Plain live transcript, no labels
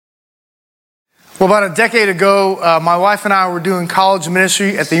Well, about a decade ago, my wife and I were doing college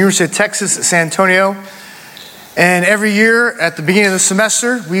ministry at the University of Texas at San Antonio. And every year at the beginning of the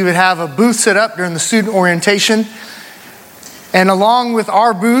semester, we would have a booth set up during the student orientation. And along with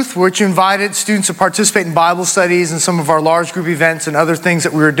our booth, which invited students to participate in Bible studies and some of our large group events and other things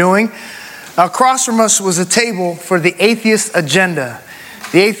that we were doing, across from us was a table for the Atheist Agenda.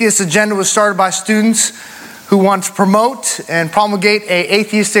 The Atheist Agenda was started by students who want to promote and promulgate an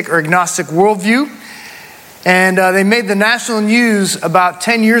atheistic or agnostic worldview. And they made the national news about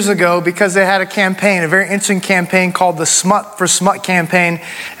 10 years ago because they had a campaign, a very interesting campaign called the Smut for Smut campaign.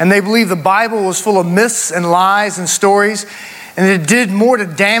 And they believed the Bible was full of myths and lies and stories. And it did more to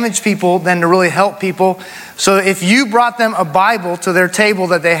damage people than to really help people. So if you brought them a Bible to their table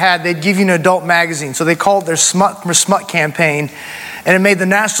that they had, they'd give you an adult magazine. So they called it their Smut for Smut campaign. And it made the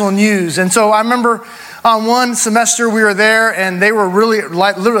national news. And so I remember on one semester we were there and they were really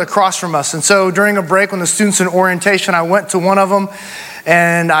literally across from us. And so during a break when the students in orientation, I went to one of them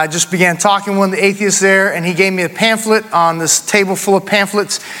and I just began talking to one of the atheists there, and he gave me a pamphlet on this table full of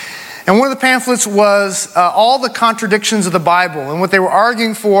pamphlets. And one of the pamphlets was all the contradictions of the Bible. And what they were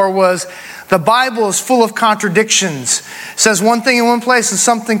arguing for was the Bible is full of contradictions. It says one thing in one place and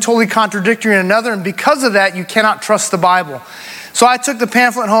something totally contradictory in another. And because of that, you cannot trust the Bible. So I took the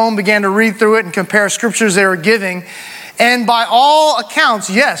pamphlet home, began to read through it and compare scriptures they were giving. And by all accounts,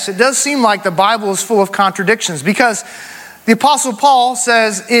 yes, it does seem like the Bible is full of contradictions. Because the Apostle Paul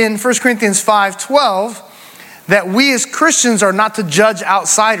says in 1 Corinthians 5:12 that we as Christians are not to judge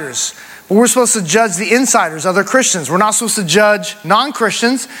outsiders. But we're supposed to judge the insiders, other Christians. We're not supposed to judge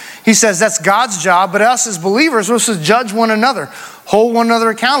non-Christians. He says that's God's job. But us as believers, we're supposed to judge one another, hold one another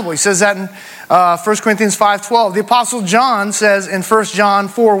accountable. He says that in 1 Corinthians 5:12. The Apostle John says in 1 John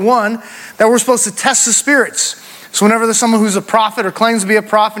 4:1 that we're supposed to test the spirits. So whenever there's someone who's a prophet or claims to be a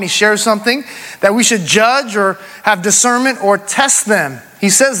prophet and he shares something, that we should judge or have discernment or test them. He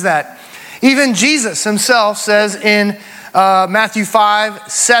says that. Even Jesus himself says in Matthew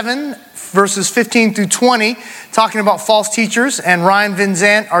 5:7, verses 15 through 20, talking about false teachers, and Ryan Van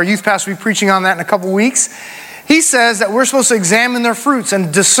Zant, our youth pastor, will be preaching on that in a couple weeks. He says that we're supposed to examine their fruits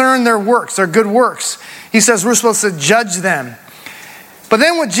and discern their works, their good works. He says we're supposed to judge them. But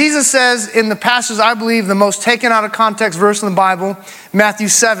then what Jesus says in the passage, I believe the most taken out of context verse in the Bible, Matthew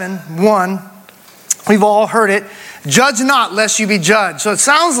 7:1, we've all heard it, judge not lest you be judged. So it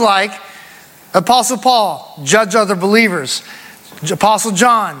sounds like Apostle Paul, judge other believers. Apostle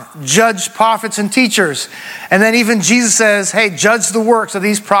John, judge prophets and teachers. And then even Jesus says, hey, judge the works of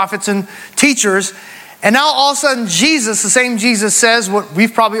these prophets and teachers. And now all of a sudden Jesus, the same Jesus says what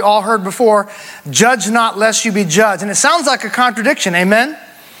we've probably all heard before, judge not lest you be judged. And it sounds like a contradiction, amen?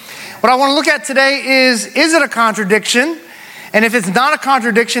 What I want to look at today is it a contradiction? And if it's not a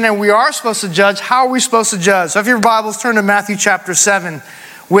contradiction and we are supposed to judge, how are we supposed to judge? So if you have your Bibles, turn to Matthew chapter 7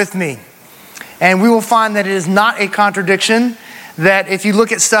 with me. And we will find that it is not a contradiction, that if you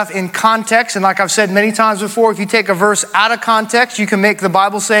look at stuff in context, and like I've said many times before, if you take a verse out of context, you can make the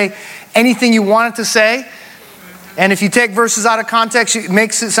Bible say anything you want it to say. And if you take verses out of context, it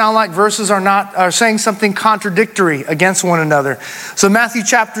makes it sound like verses are saying something contradictory against one another. So Matthew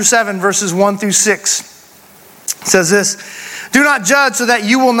chapter 7, verses 1 through 6 says this, do not judge so that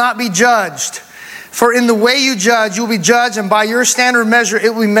you will not be judged. For in the way you judge, you will be judged, and by your standard of measure,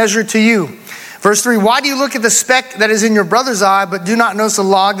 it will be measured to you. Verse 3, why do you look at the speck that is in your brother's eye, but do not notice the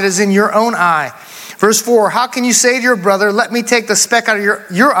log that is in your own eye? Verse 4, how can you say to your brother, let me take the speck out of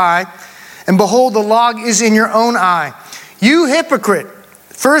your eye, and behold, the log is in your own eye? You hypocrite,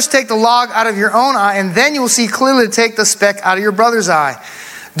 first take the log out of your own eye, and then you will see clearly to take the speck out of your brother's eye.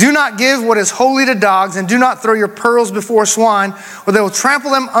 Do not give what is holy to dogs, and do not throw your pearls before swine, or they will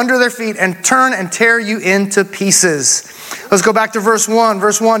trample them under their feet and turn and tear you into pieces. Let's go back to verse 1.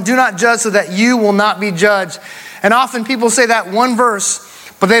 Verse 1, do not judge so that you will not be judged. And often people say that one verse,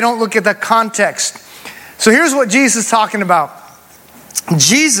 but they don't look at the context. So here's what Jesus is talking about.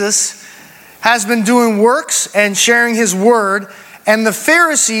 Jesus has been doing works and sharing his word, and the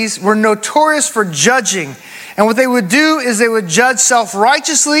Pharisees were notorious for judging. And what they would do is they would judge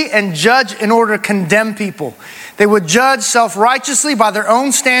self-righteously and judge in order to condemn people. They would judge self-righteously by their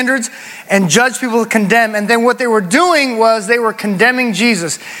own standards and judge people to condemn. And then what they were doing was they were condemning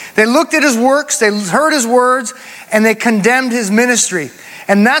Jesus. They looked at his works, they heard his words, and they condemned his ministry.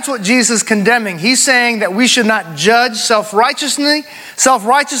 And that's what Jesus is condemning. He's saying that we should not judge self-righteously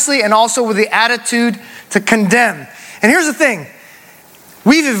and also with the attitude to condemn. And here's the thing.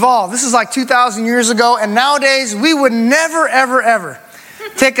 We've evolved. This is like 2,000 years ago. And nowadays, we would never, ever, ever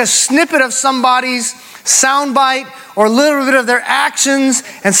take a snippet of somebody's soundbite or a little bit of their actions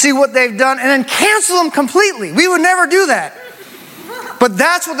and see what they've done and then cancel them completely. We would never do that. But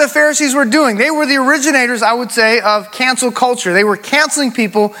that's what the Pharisees were doing. They were the originators, I would say, of cancel culture. They were canceling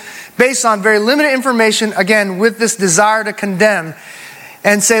people based on very limited information, again, with this desire to condemn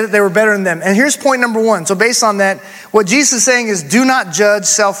and say that they were better than them. And here's point number one. So based on that, what Jesus is saying is do not judge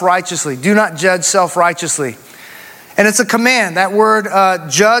self-righteously. Do not judge self-righteously. And it's a command. That word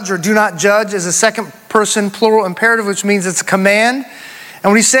judge or do not judge is a second person plural imperative, which means it's a command.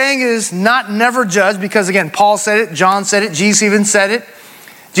 And what he's saying is not never judge, because again, Paul said it, John said it, Jesus even said it.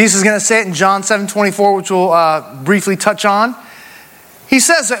 Jesus is going to say it in John 7:24, which we'll briefly touch on. He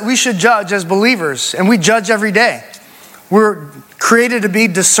says that we should judge as believers, and we judge every day. We're created to be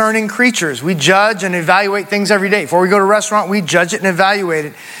discerning creatures. We judge and evaluate things every day. Before we go to a restaurant, we judge it and evaluate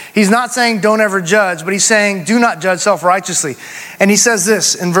it. He's not saying don't ever judge, but he's saying do not judge self-righteously. And he says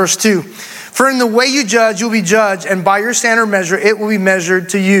this in verse 2. For in the way you judge, you'll be judged, and by your standard measure, it will be measured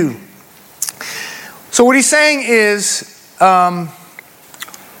to you. So what he's saying is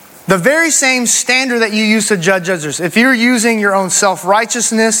the very same standard that you use to judge others. If you're using your own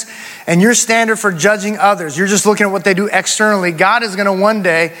self-righteousness and your standard for judging others, you're just looking at what they do externally, God is going to one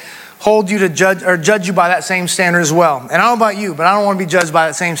day hold you to judge you by that same standard as well. And I don't know about you, but I don't want to be judged by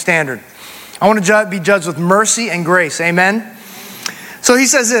that same standard. I want to be judged with mercy and grace. Amen? So he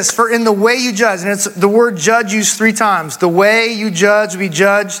says this, for in the way you judge, and it's the word judge used 3 times. The way you judge, be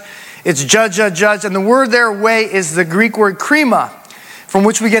judged. It's judge, judge, judge. And the word there, way, is the Greek word krima, from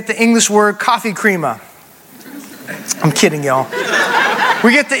which we get the English word coffee crema. I'm kidding, y'all.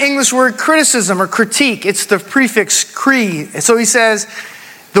 We get the English word criticism or critique. It's the prefix cre. So he says,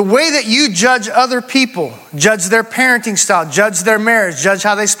 the way that you judge other people, judge their parenting style, judge their marriage, judge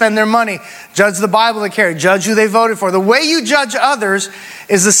how they spend their money, judge the Bible they carry, judge who they voted for. The way you judge others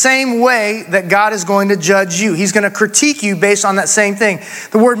is the same way that God is going to judge you. He's going to critique you based on that same thing.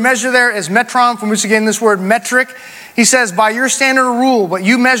 The word measure there is metron, from which again this word metric. He says, by your standard of rule, what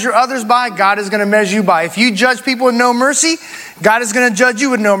you measure others by, God is going to measure you by. If you judge people with no mercy, God is going to judge you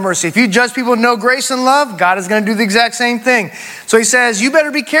with no mercy. If you judge people with no grace and love, God is going to do the exact same thing. So he says, you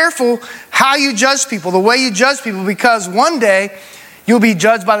better be careful how you judge people, the way you judge people, because one day you'll be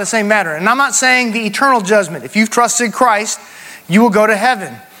judged by the same matter. And I'm not saying the eternal judgment. If you've trusted Christ, you will go to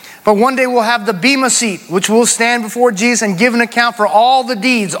heaven. But one day we'll have the Bema seat, which will stand before Jesus and give an account for all the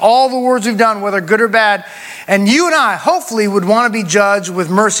deeds, all the words we've done, whether good or bad. And you and I, hopefully, would want to be judged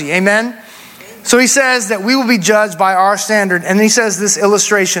with mercy. Amen? So he says that we will be judged by our standard. And he says this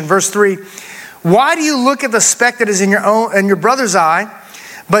illustration, verse 3. Why do you look at the speck that is in your brother's eye,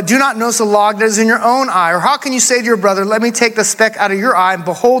 but do not notice the log that is in your own eye? Or how can you say to your brother, let me take the speck out of your eye, and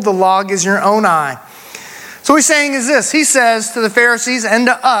behold, the log is in your own eye? So what he's saying is this. He says to the Pharisees and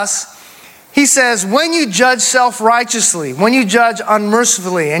to us, he says, when you judge self-righteously, when you judge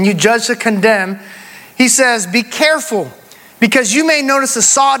unmercifully, and you judge to condemn, he says, be careful, because you may notice the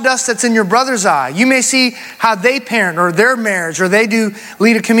sawdust that's in your brother's eye. You may see how they parent or their marriage, or they do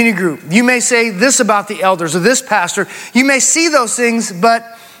lead a community group. You may say this about the elders or this pastor. You may see those things, but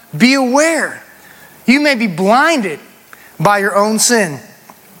be aware. You may be blinded by your own sin.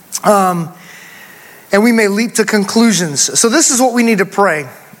 And we may leap to conclusions. So this is what we need to pray,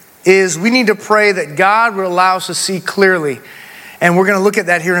 is we need to pray that God will allow us to see clearly. And we're going to look at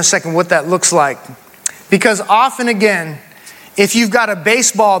that here in a second, what that looks like. Because often again, if you've got a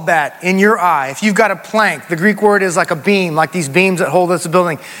baseball bat in your eye, if you've got a plank, the Greek word is like a beam, like these beams that hold us a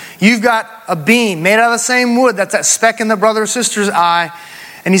building. You've got a beam made out of the same wood, that's that speck in the brother or sister's eye.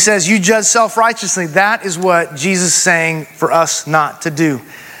 And he says, you judge self-righteously. That is what Jesus is saying for us not to do.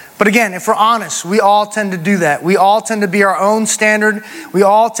 But again, if we're honest, we all tend to do that. We all tend to be our own standard. We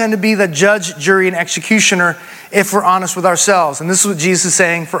all tend to be the judge, jury, and executioner if we're honest with ourselves. And this is what Jesus is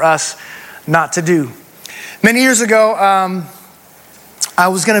saying for us not to do. Many years ago, I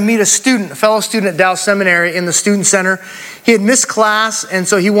was going to meet a fellow student at Dallas Seminary in the student center. He had missed class, and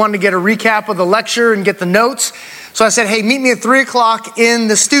so he wanted to get a recap of the lecture and get the notes. So I said, hey, meet me at 3 o'clock in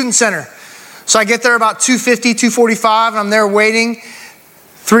the student center. So I get there about 2:50, 2:45, and I'm there waiting.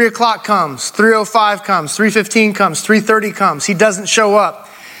 3 o'clock comes, 3:05 comes, 3:15 comes, 3:30 comes. He doesn't show up.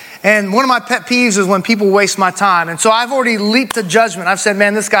 And one of my pet peeves is when people waste my time. And so I've already leaped to judgment. I've said,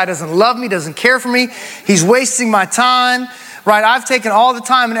 man, this guy doesn't love me, doesn't care for me. He's wasting my time, right? I've taken all the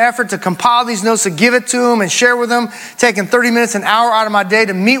time and effort to compile these notes, to give it to him and share with him, taking 30 minutes, an hour out of my day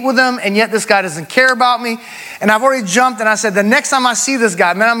to meet with him. And yet this guy doesn't care about me. And I've already jumped and I said, the next time I see this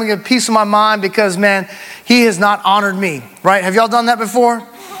guy, man, I'm going to get a piece of my mind because, man, he has not honored me, right? Have y'all done that before?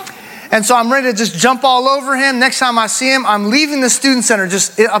 And so I'm ready to just jump all over him. Next time I see him, I'm leaving the student center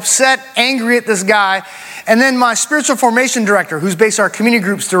just upset, angry at this guy. And then my spiritual formation director, who's basically our community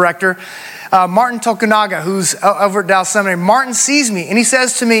groups director, Martin Tokunaga, who's over at Dallas Seminary. Martin sees me and he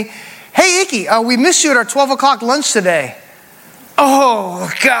says to me, "Hey, Icky, we missed you at our 12 o'clock lunch today."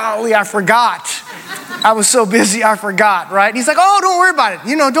 Oh, golly, I forgot. I was so busy, I forgot, right? And he's like, "Oh, don't worry about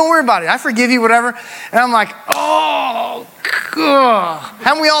it. Don't worry about it. I forgive you, whatever." And I'm like, oh, God.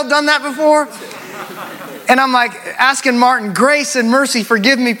 Haven't we all done that before? And I'm like asking Martin, "Grace and mercy,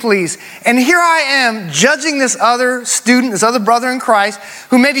 forgive me, please." And here I am judging this other student, this other brother in Christ,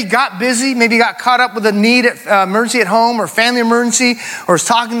 who maybe got busy, maybe got caught up with a need at emergency at home or family emergency, or was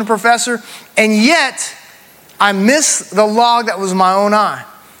talking to a professor. And yet, I missed the log that was my own eye.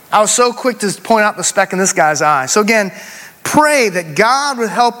 I was so quick to point out the speck in this guy's eye. So again, pray that God would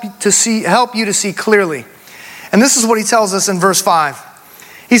help you to see clearly. And this is what he tells us in verse 5.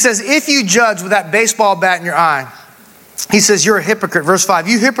 He says, "If you judge with that baseball bat in your eye," he says, "you're a hypocrite." Verse 5,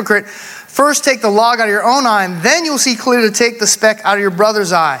 "You hypocrite, first take the log out of your own eye, and then you'll see clearly to take the speck out of your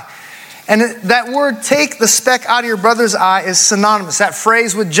brother's eye." And that word, "take the speck out of your brother's eye," is synonymous, that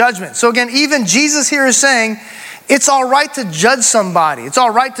phrase, with judgment. So again, even Jesus here is saying, it's all right to judge somebody. It's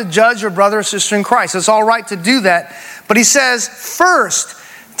all right to judge your brother or sister in Christ. It's all right to do that. But he says, first,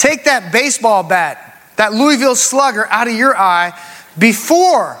 take that baseball bat, that Louisville Slugger, out of your eye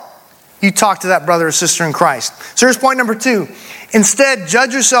before you talk to that brother or sister in Christ. So here's point number 2. Instead,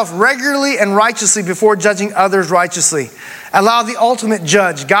 judge yourself regularly and righteously before judging others righteously. Allow the ultimate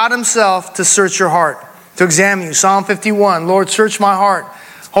judge, God himself, to search your heart, to examine you. Psalm 51, "Lord, search my heart.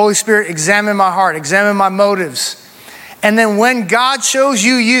 Holy Spirit, examine my heart, examine my motives." And then when God shows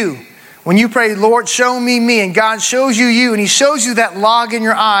you you, when you pray, "Lord, show me me," and God shows you you, and he shows you that log in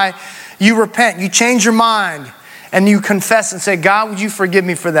your eye, you repent, you change your mind, and you confess and say, "God, would you forgive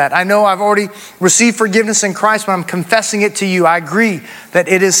me for that? I know I've already received forgiveness in Christ, but I'm confessing it to you. I agree that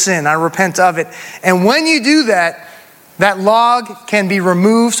it is sin. I repent of it." And when you do that, that log can be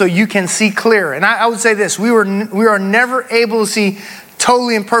removed so you can see clearer. And I would say this, we are never able to see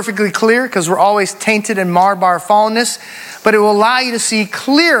totally and perfectly clear because we're always tainted and marred by our fallenness, but it will allow you to see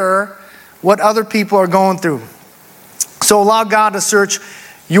clearer what other people are going through. So allow God to search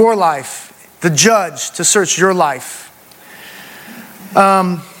your life, the judge to search your life.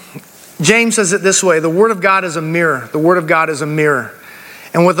 James says it this way, the Word of God is a mirror. The Word of God is a mirror.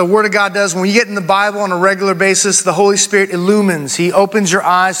 And what the Word of God does, when you get in the Bible on a regular basis, the Holy Spirit illumines. He opens your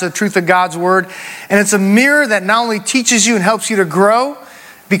eyes to the truth of God's Word. And it's a mirror that not only teaches you and helps you to grow,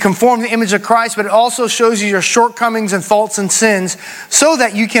 be conformed to the image of Christ, but it also shows you your shortcomings and faults and sins so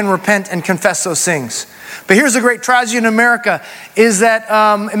that you can repent and confess those things. But here's the great tragedy in America is that,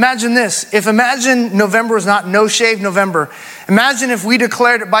 imagine this. Imagine November is not No Shave November. Imagine if we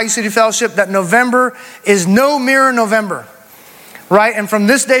declared at Bayou City Fellowship that November is No Mirror November. Right? And from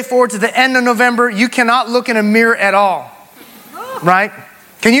this day forward to the end of November, you cannot look in a mirror at all. Right?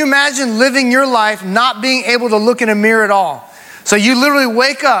 Can you imagine living your life not being able to look in a mirror at all? So you literally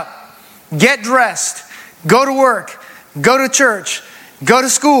wake up, get dressed, go to work, go to church, go to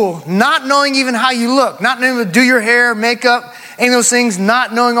school, not knowing even how you look, not knowing to do your hair, makeup, any of those things,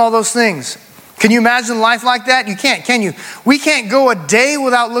 not knowing all those things. Can you imagine life like that? You can't, can you? We can't go a day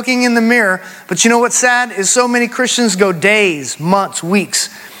without looking in the mirror. But you know what's sad is so many Christians go days, months, weeks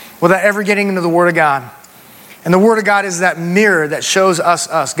without ever getting into the Word of God. And the Word of God is that mirror that shows us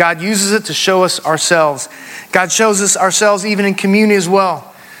us. God uses it to show us ourselves. God shows us ourselves even in community as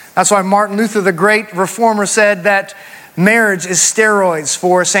well. That's why Martin Luther, the great reformer, said that marriage is steroids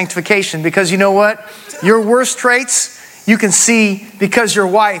for sanctification. Because you know what? Your worst traits you can see because your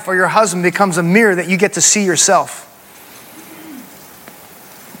wife or your husband becomes a mirror that you get to see yourself.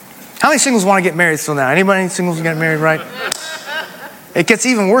 How many singles want to get married still now? Anybody singles get married, right? It gets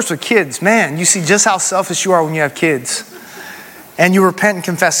even worse with kids. Man, you see just how selfish you are when you have kids. And you repent and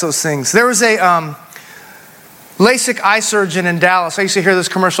confess those things. There was a LASIK eye surgeon in Dallas. I used to hear this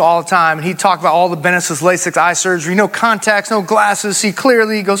commercial all the time. And he'd talk about all the benefits of LASIK eye surgery. No contacts, no glasses, see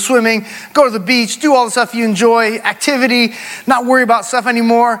clearly, go swimming, go to the beach, do all the stuff you enjoy, activity, not worry about stuff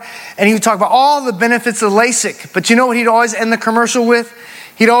anymore. And he would talk about all the benefits of LASIK. But you know what he'd always end the commercial with?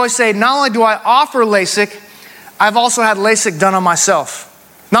 He'd always say, not only do I offer LASIK, I've also had LASIK done on myself.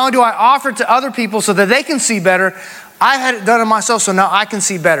 Not only do I offer it to other people so that they can see better, I've had it done on myself so now I can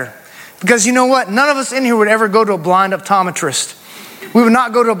see better. Because you know what? None of us in here would ever go to a blind optometrist. We would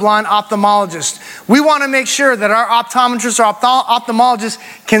not go to a blind ophthalmologist. We want to make sure that our optometrists or ophthalmologists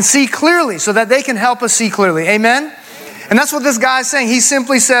can see clearly so that they can help us see clearly. Amen? And that's what this guy is saying. He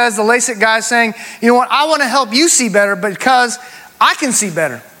simply says, the LASIK guy is saying, you know what? I want to help you see better because I can see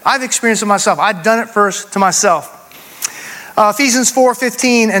better. I've experienced it myself. I've done it first to myself. Ephesians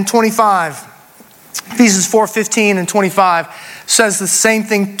 4:15 and 25. Ephesians 4:15 and 25 says the same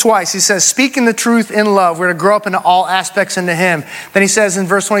thing twice. He says, speaking the truth in love. We're to grow up into all aspects into Him. Then he says in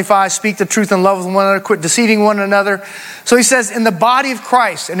verse 25, speak the truth in love with one another, quit deceiving one another. So he says, in the body of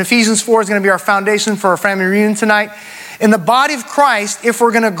Christ, and Ephesians 4 is going to be our foundation for our family reunion tonight. In the body of Christ, if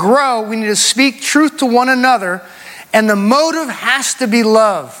we're going to grow, we need to speak truth to one another, and the motive has to be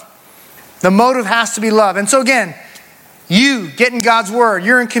love. The motive has to be love. And so again, you get in God's word,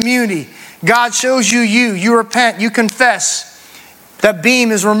 you're in community. God shows you repent, you confess. That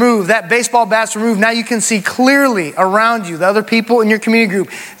beam is removed, that baseball bat's removed. Now you can see clearly around you, the other people in your community group,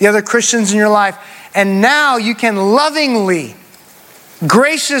 the other Christians in your life. And now you can lovingly,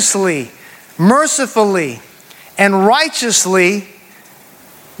 graciously, mercifully, and righteously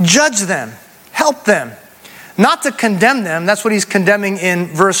judge them, help them. Not to condemn them. That's what he's condemning in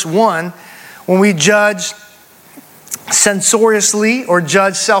verse 1. When we judge censoriously or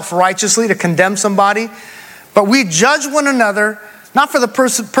judge self-righteously to condemn somebody. But we judge one another not for the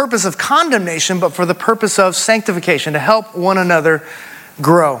purpose of condemnation, but for the purpose of sanctification, to help one another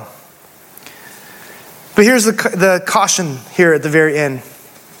grow. But here's the caution here at the very end.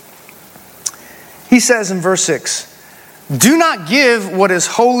 He says in verse 6, do not give what is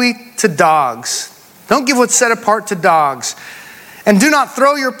holy to dogs. Don't give what's set apart to dogs. And do not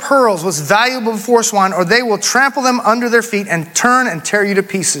throw your pearls, what's valuable before swine, or they will trample them under their feet and turn and tear you to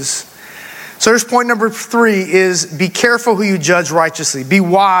pieces. So here's point number 3 is be careful who you judge righteously. Be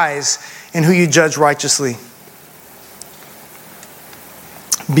wise in who you judge righteously.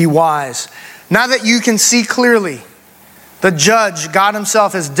 Be wise. Now that you can see clearly, the judge, God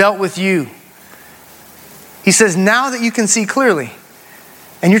himself, has dealt with you. He says, now that you can see clearly,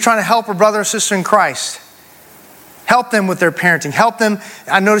 and you're trying to help a brother or sister in Christ, help them with their parenting. Help them.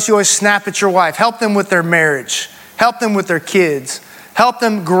 I notice you always snap at your wife. Help them with their marriage. Help them with their kids. Help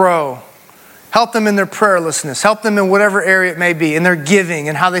them grow. Help them in their prayerlessness. Help them in whatever area it may be, in their giving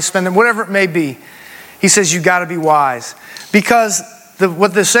and how they spend them, whatever it may be. He says, you've got to be wise. Because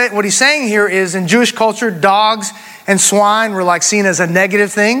what he's saying here is, in Jewish culture, dogs and swine were like seen as a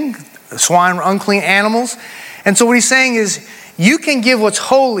negative thing. Swine were unclean animals. And so what he's saying is, you can give what's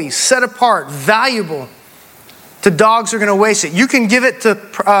holy, set apart, valuable to dogs who are going to waste it. You can give it to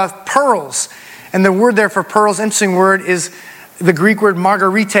pearls. And the word there for pearls, interesting word, is the Greek word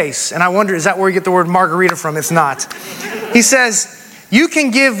margarites. And I wonder, is that where you get the word margarita from? It's not. He says, you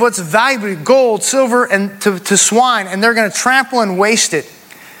can give what's valuable, gold, silver, and to swine, and they're going to trample and waste it.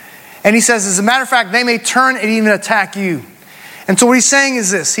 And he says, as a matter of fact, they may turn and even attack you. And so what he's saying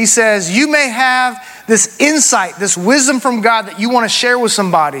is this. He says, you may have this insight, this wisdom from God that you want to share with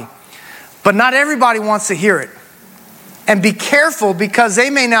somebody, but not everybody wants to hear it. And be careful, because they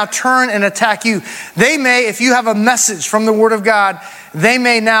may now turn and attack you. They may, if you have a message from the Word of God, they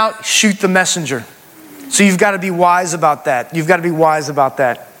may now shoot the messenger. So you've got to be wise about that. You've got to be wise about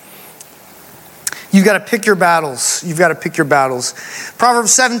that. You've got to pick your battles. You've got to pick your battles.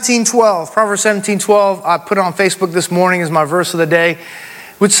 Proverbs 17:12. Proverbs 17:12, I put it on Facebook this morning as my verse of the day,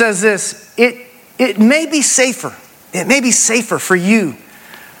 which says this, it may be safer. It may be safer for you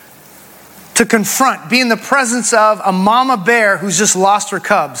to confront, be in the presence of a mama bear who's just lost her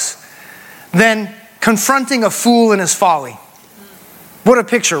cubs, than confronting a fool in his folly. What a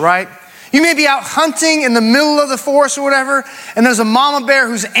picture, right? You may be out hunting in the middle of the forest or whatever, and there's a mama bear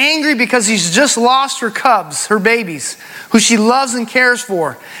who's angry because he's just lost her cubs, her babies, who she loves and cares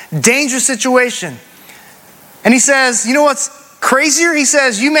for. Dangerous situation. And he says, you know what's crazier? He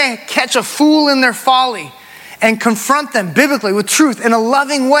says, you may catch a fool in their folly and confront them biblically with truth in a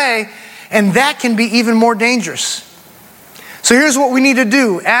loving way, and that can be even more dangerous. So here's what we need to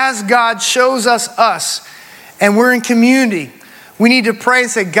do. As God shows us, and we're in community, we need to pray and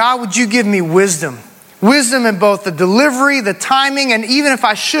say, God, would you give me wisdom? Wisdom in both the delivery, the timing, and even if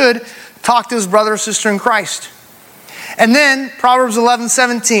I should, talk to his brother or sister in Christ. And then Proverbs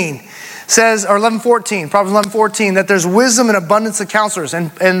 11:17 says, or 11:14, Proverbs 11:14, that there's wisdom and abundance of counselors. And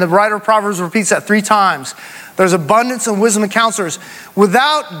the writer of Proverbs repeats that 3 times. There's abundance and wisdom of counselors.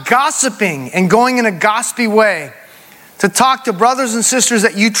 Without gossiping and going in a gossipy way, to talk to brothers and sisters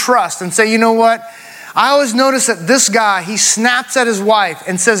that you trust and say, you know what? I always notice that this guy, he snaps at his wife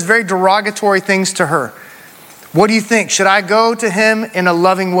and says very derogatory things to her. What do you think? Should I go to him in a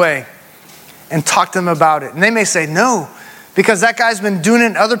loving way and talk to them about it? And they may say no, because that guy's been doing it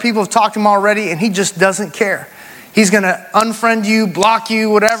and other people have talked to him already and he just doesn't care. He's going to unfriend you, block you,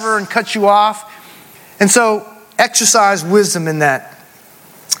 whatever, and cut you off. And so exercise wisdom in that.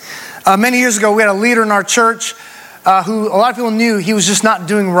 Many years ago, we had a leader in our church who a lot of people knew he was just not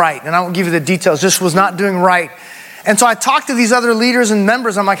doing right. And I won't give you the details, just was not doing right. And so I talked to these other leaders and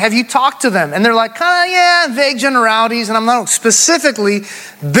members. I'm like, have you talked to them? And they're like, kind of, yeah, vague generalities. And I'm not specifically,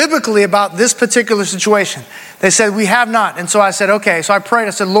 biblically about this particular situation. They said, we have not. And so I said, okay. So I prayed.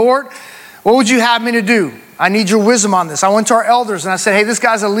 I said, Lord, what would you have me to do? I need your wisdom on this. I went to our elders and I said, hey, this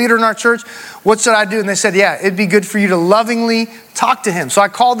guy's a leader in our church. What should I do? And they said, yeah, it'd be good for you to lovingly talk to him. So I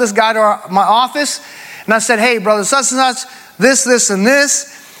called this guy to my office and I said, hey, brother, such and such, this, and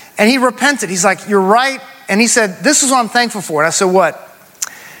this. And he repented. He's like, you're right. And he said, this is what I'm thankful for. And I said, what?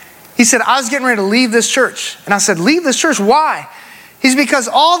 He said, I was getting ready to leave this church. And I said, leave this church? Why? He's because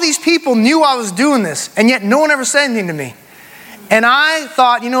all these people knew I was doing this, and yet no one ever said anything to me. And I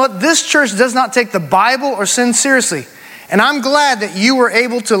thought, you know what? This church does not take the Bible or sin seriously. And I'm glad that you were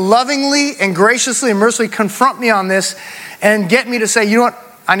able to lovingly and graciously and mercifully confront me on this and get me to say, you know what?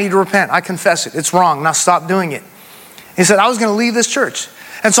 I need to repent. I confess it. It's wrong. Now stop doing it. He said, I was going to leave this church.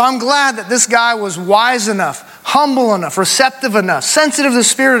 And so I'm glad that this guy was wise enough, humble enough, receptive enough, sensitive to the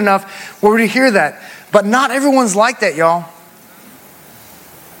Spirit enough where we hear that. But not everyone's like that, y'all.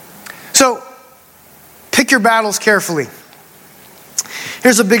 So pick your battles carefully.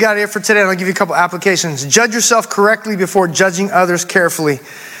 Here's a big idea for today, and I'll give you a couple applications. Judge yourself correctly before judging others carefully.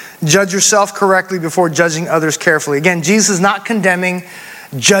 Judge yourself correctly before judging others carefully. Again, Jesus is not condemning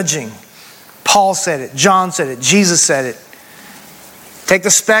judging. Paul said it. John said it. Jesus said it. Take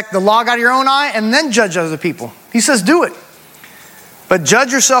the log out of your own eye and then judge other people. He says do it. But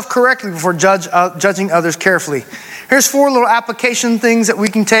judge yourself correctly before judging others carefully. Here's 4 little application things that we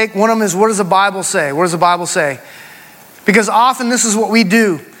can take. One of them is, what does the Bible say? What does the Bible say? Because often this is what we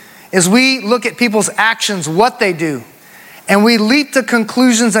do, is we look at people's actions, what they do, and we leap to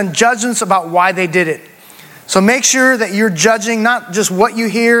conclusions and judgments about why they did it. So make sure that you're judging not just what you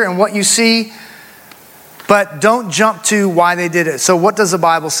hear and what you see, but don't jump to why they did it. So what does the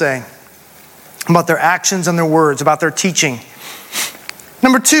Bible say about their actions and their words, about their teaching?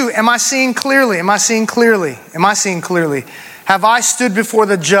 Number 2, am I seeing clearly? Am I seeing clearly? Am I seeing clearly? Have I stood before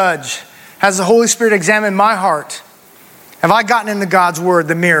the judge? Has the Holy Spirit examined my heart? Have I gotten into God's word,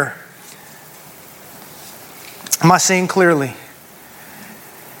 the mirror? Am I seeing clearly?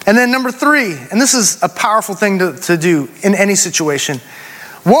 And then number 3, and this is a powerful thing to do in any situation.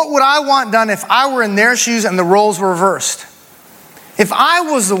 What would I want done if I were in their shoes and the roles were reversed? If I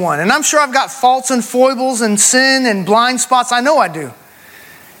was the one, and I'm sure I've got faults and foibles and sin and blind spots, I know I do.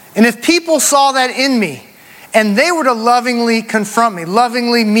 And if people saw that in me and they were to lovingly confront me,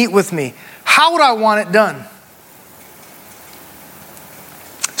 lovingly meet with me, how would I want it done?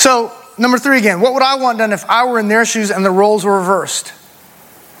 So, number 3 again, what would I want done if I were in their shoes and the roles were reversed?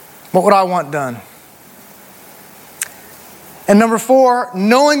 What would I want done? And number 4,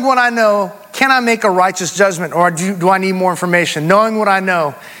 knowing what I know, can I make a righteous judgment, or do I need more information? Knowing what I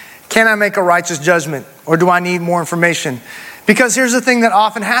know, can I make a righteous judgment, or do I need more information? Because here's the thing that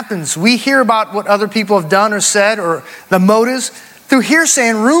often happens. We hear about what other people have done or said, or the motives, through hearsay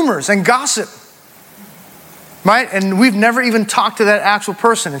and rumors and gossip. Right? And we've never even talked to that actual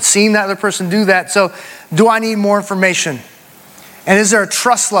person and seen that other person do that. So do I need more information? And is there a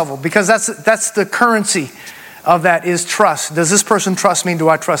trust level? Because that's the currency of that, is trust. Does this person trust me? Do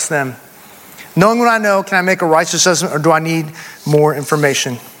I trust them? Knowing what I know, can I make a righteous judgment, or do I need more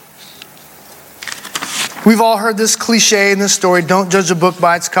information? We've all heard this cliche in this story, don't judge a book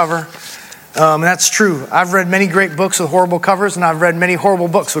by its cover. And that's true. I've read many great books with horrible covers, and I've read many horrible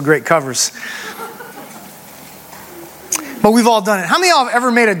books with great covers. But we've all done it. How many of y'all have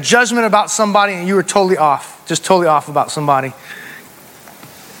ever made a judgment about somebody and you were totally off? Just totally off about somebody?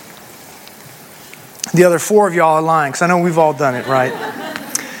 The other 4 of y'all are lying, because I know we've all done it, right?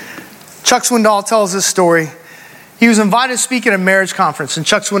 Chuck Swindoll tells this story. He was invited to speak at a marriage conference, and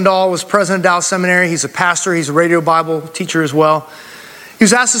Chuck Swindoll was president of Dallas Seminary. He's a pastor. He's a radio Bible teacher as well. He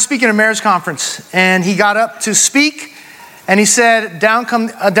was asked to speak at a marriage conference, and he got up to speak, and he said, down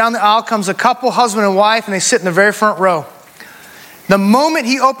the aisle comes a couple, husband and wife, and they sit in the very front row. The moment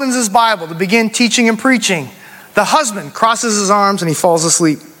he opens his Bible to begin teaching and preaching, the husband crosses his arms and he falls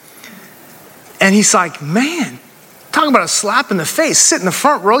asleep. And he's like, man, talking about a slap in the face. Sit in the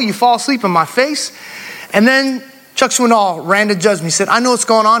front row, you fall asleep in my face. And then Chuck Swindoll ran to judge me. He said, I know what's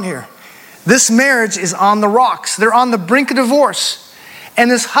going on here. This marriage is on the rocks. They're on the brink of divorce. And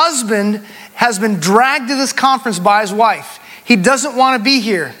this husband has been dragged to this conference by his wife. He doesn't want to be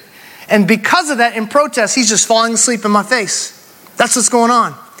here. And because of that, in protest, he's just falling asleep in my face. That's what's going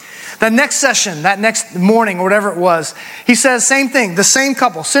on. That next session, that next morning, or whatever it was, he says, same thing, the same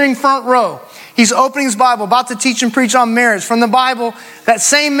couple, sitting front row. He's opening his Bible, about to teach and preach on marriage. From the Bible, that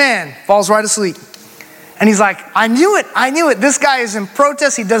same man falls right asleep. And he's like, I knew it. This guy is in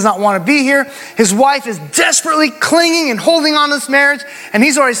protest. He does not want to be here. His wife is desperately clinging and holding on to this marriage. And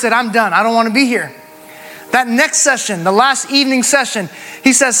he's already said, I'm done. I don't want to be here. That next session, the last evening session,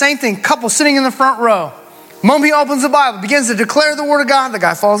 he says same thing. Couple sitting in the front row. The moment he opens the Bible, begins to declare the word of God, the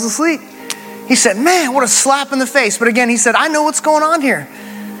guy falls asleep. He said, man, what a slap in the face. But again, he said, I know what's going on here.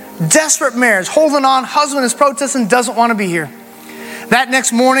 Desperate marriage, holding on. Husband is protesting, doesn't want to be here. That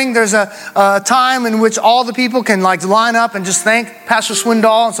next morning, there's a time in which all the people can line up and just thank Pastor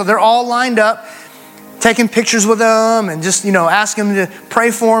Swindoll. And so they're all lined up, taking pictures with him and just, ask him to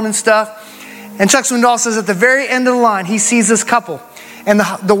pray for him and stuff. And Chuck Swindoll says at the very end of the line, he sees this couple. And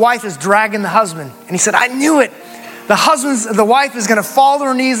the wife is dragging the husband. And he said, I knew it. The wife is going to fall to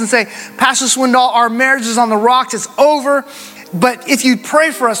her knees and say, Pastor Swindoll, our marriage is on the rocks. It's over. But if you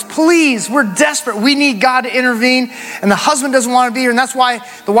pray for us, please, we're desperate. We need God to intervene. And the husband doesn't want to be here. And that's why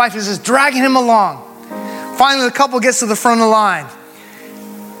the wife is just dragging him along. Finally, the couple gets to the front of the line.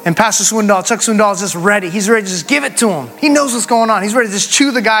 And Pastor Swindoll, Chuck Swindoll is just ready. He's ready to just give it to him. He knows what's going on. He's ready to just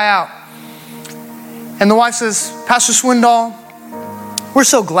chew the guy out. And the wife says, Pastor Swindoll, we're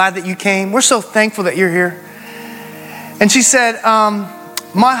so glad that you came. We're so thankful that you're here. And she said,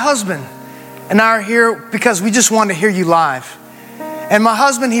 my husband and I are here because we just wanted to hear you live. And my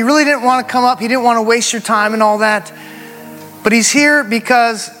husband, he really didn't want to come up. He didn't want to waste your time and all that. But he's here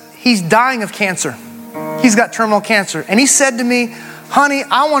because he's dying of cancer. He's got terminal cancer. And he said to me, honey,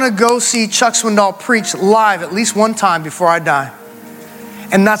 I want to go see Chuck Swindoll preach live at least one time before I die.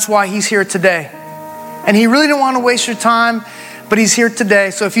 And that's why he's here today. And he really didn't want to waste your time, but he's here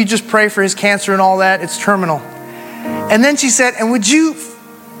today. So if you just pray for his cancer and all that, it's terminal. And then she said, and would you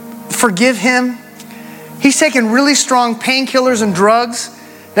forgive him? He's taking really strong painkillers and drugs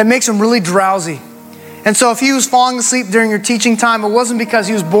that makes him really drowsy. And so if he was falling asleep during your teaching time, it wasn't because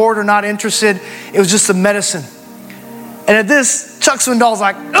he was bored or not interested. It was just the medicine. And at this, Chuck Swindoll's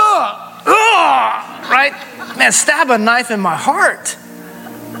like, right? Man, stab a knife in my heart.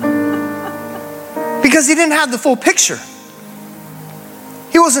 Because he didn't have the full picture.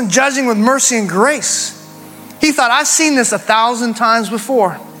 He wasn't judging with mercy and grace. He thought, I've seen this 1,000 times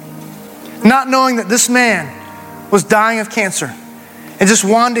before. Not knowing that this man was dying of cancer and just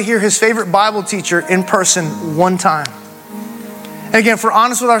wanted to hear his favorite Bible teacher in person one time. And again, if we're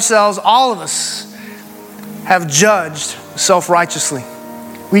honest with ourselves, all of us have judged self-righteously.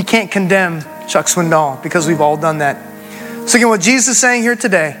 We can't condemn Chuck Swindoll because we've all done that. So again, what Jesus is saying here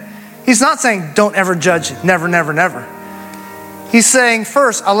today, he's not saying don't ever judge, never, never, never. He's saying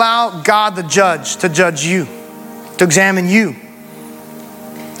first, allow God the judge to judge you, to examine you.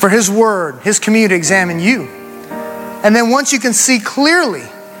 For his word, his community to examine you. And then once you can see clearly,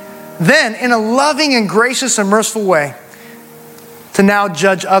 then in a loving and gracious and merciful way, to now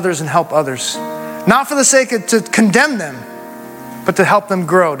judge others and help others. Not for the sake of to condemn them, but to help them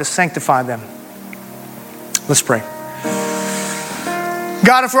grow, to sanctify them. Let's pray.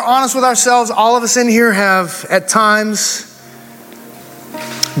 God, if we're honest with ourselves, all of us in here have at times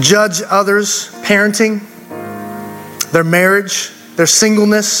judged others' parenting, their marriage, their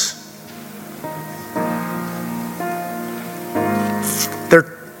singleness, their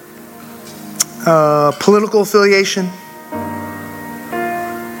political affiliation,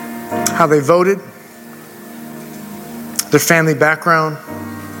 how they voted, their family background.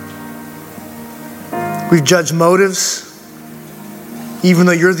 We've judged motives, even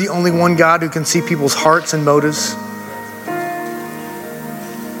though you're the only one, God, who can see people's hearts and motives.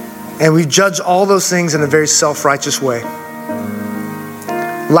 And we've judged all those things in a very self-righteous way.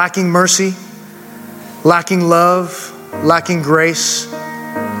 Lacking mercy, lacking love, lacking grace,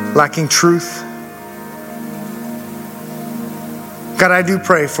 lacking truth. God, I do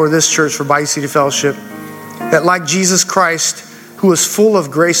pray for this church, for Bayou City Fellowship, that like Jesus Christ, who is full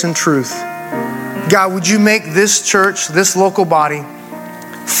of grace and truth, God, would you make this church, this local body,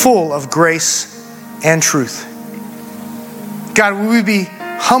 full of grace and truth? God, would we be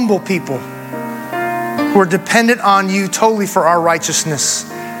humble people who are dependent on you totally for our righteousness,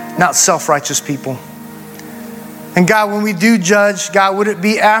 not self-righteous people. And God, when we do judge, God, would it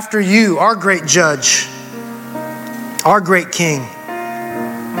be after you, our great judge, our great King,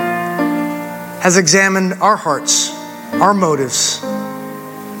 has examined our hearts, our motives,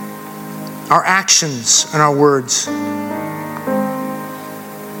 our actions, and our words.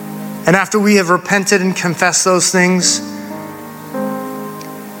 And after we have repented and confessed those things,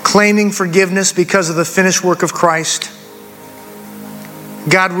 claiming forgiveness because of the finished work of Christ,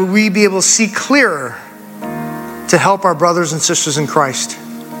 God, will we be able to see clearer to help our brothers and sisters in Christ?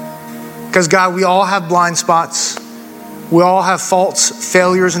 Because God, we all have blind spots. We all have faults,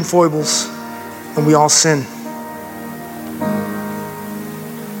 failures, and foibles. and we all sin.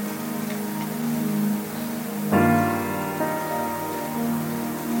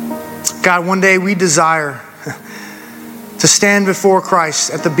 God, one day we desire to stand before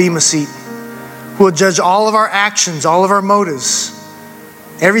Christ at the bema seat, who will judge all of our actions, all of our motives,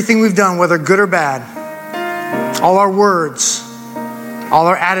 everything we've done, whether good or bad, all our words, all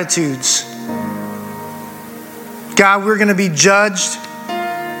our attitudes. God, we're going to be judged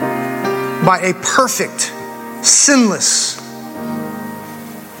by a perfect, sinless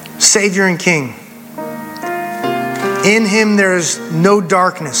Savior and King. In him there is no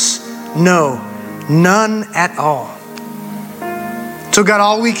darkness, none at all. So God,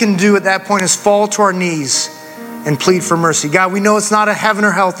 all we can do at that point is fall to our knees and plead for mercy. God, we know it's not a heaven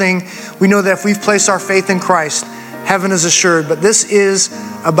or hell thing. We know that if we've placed our faith in Christ, heaven is assured. But this is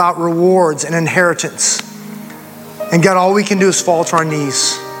about rewards and inheritance. And God, all we can do is fall to our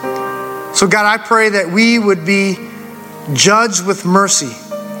knees. So God, I pray that we would be judged with mercy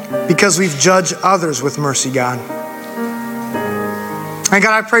because we've judged others with mercy, God. And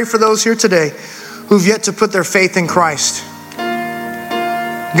God, I pray for those here today who've yet to put their faith in Christ.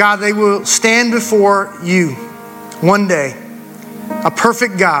 God, they will stand before you one day, a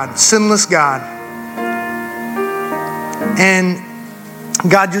perfect God, sinless God. And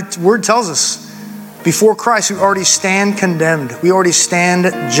God, your word tells us, before Christ, we already stand condemned. We already stand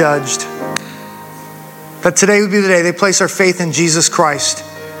judged. That today would be the day they place their faith in Jesus Christ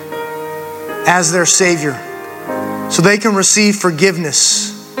as their Savior, so they can receive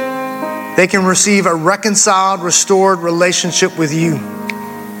forgiveness. They can receive a reconciled, restored relationship with you.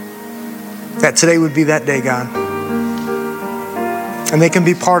 That today would be that day, God. And they can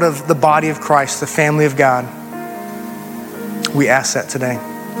be part of the body of Christ, the family of God. We ask that today.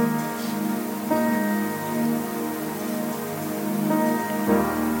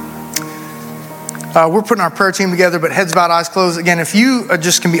 We're putting our prayer team together, but heads bowed, eyes closed. Again, if you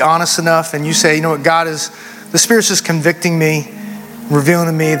just can be honest enough and you say, you know what, the Spirit's just convicting me, revealing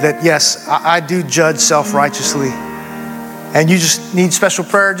to me that, yes, I do judge self-righteously. And you just need special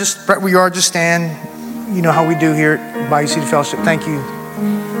prayer, just right where you are, just stand. You know how we do here at Bayou City Fellowship. Thank you.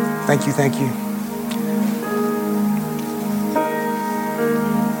 Thank you, thank you.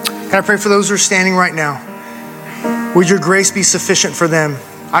 Can I pray for those who are standing right now? Would your grace be sufficient for them?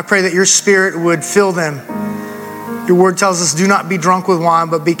 I pray that your Spirit would fill them. Your word tells us, do not be drunk with wine,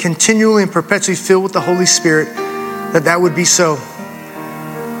 but be continually and perpetually filled with the Holy Spirit, that would be so.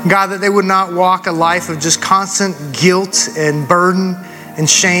 God, that they would not walk a life of just constant guilt and burden and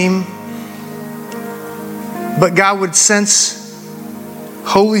shame, but God would sense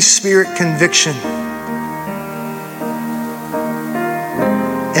Holy Spirit conviction.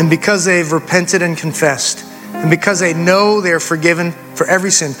 And because they've repented and confessed, and because they know they are forgiven for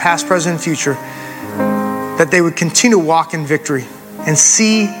every sin, past, present, and future, that they would continue to walk in victory and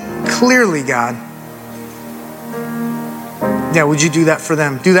see clearly, God. Yeah, would you do that for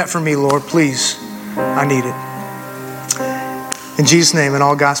them? Do that for me, Lord, please. I need it. In Jesus' name, and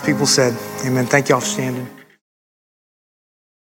all God's people said, amen. Thank you all for standing.